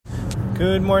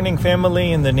Good morning,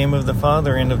 family, in the name of the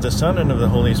Father, and of the Son, and of the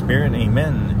Holy Spirit,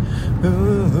 amen.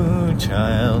 Ooh,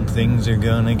 child, things are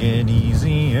gonna get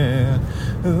easier.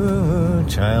 Ooh,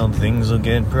 child, things will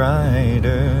get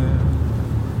brighter.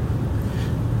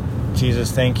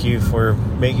 Jesus, thank you for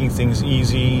making things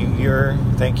easier.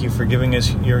 Thank you for giving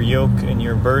us your yoke and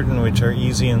your burden, which are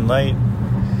easy and light.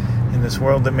 In this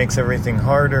world that makes everything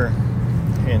harder,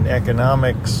 in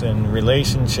economics and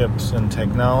relationships and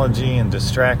technology and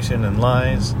distraction and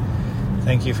lies.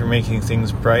 Thank you for making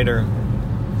things brighter.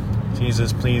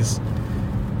 Jesus, please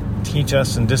teach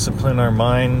us and discipline our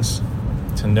minds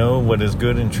to know what is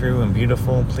good and true and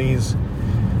beautiful. Please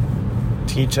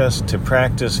teach us to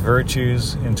practice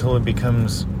virtues until it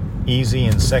becomes easy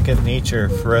and second nature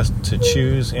for us to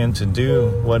choose and to do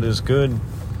what is good.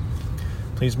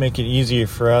 Please make it easier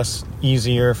for us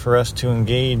to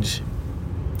engage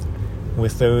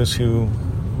with those who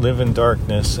live in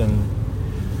darkness and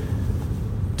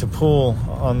to pull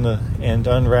on and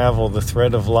unravel the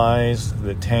thread of lies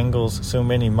that tangles so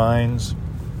many minds.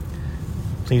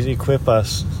 Please equip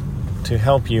us to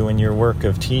help you in your work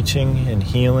of teaching and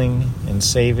healing and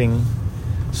saving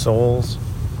souls.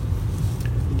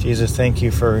 Jesus, thank you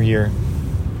for your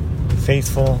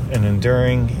faithful and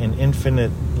enduring and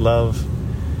infinite love.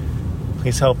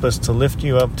 Please help us to lift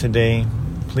you up today.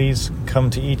 Please come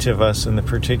to each of us in the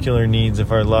particular needs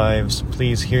of our lives.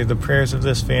 Please hear the prayers of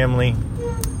this family.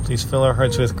 Please fill our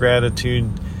hearts with gratitude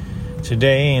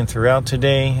today and throughout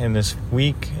today and this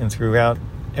week and throughout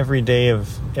every day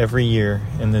of every year.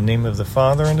 In the name of the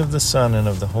Father and of the Son and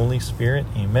of the Holy Spirit,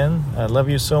 amen. I love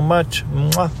you so much.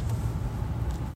 Mwah.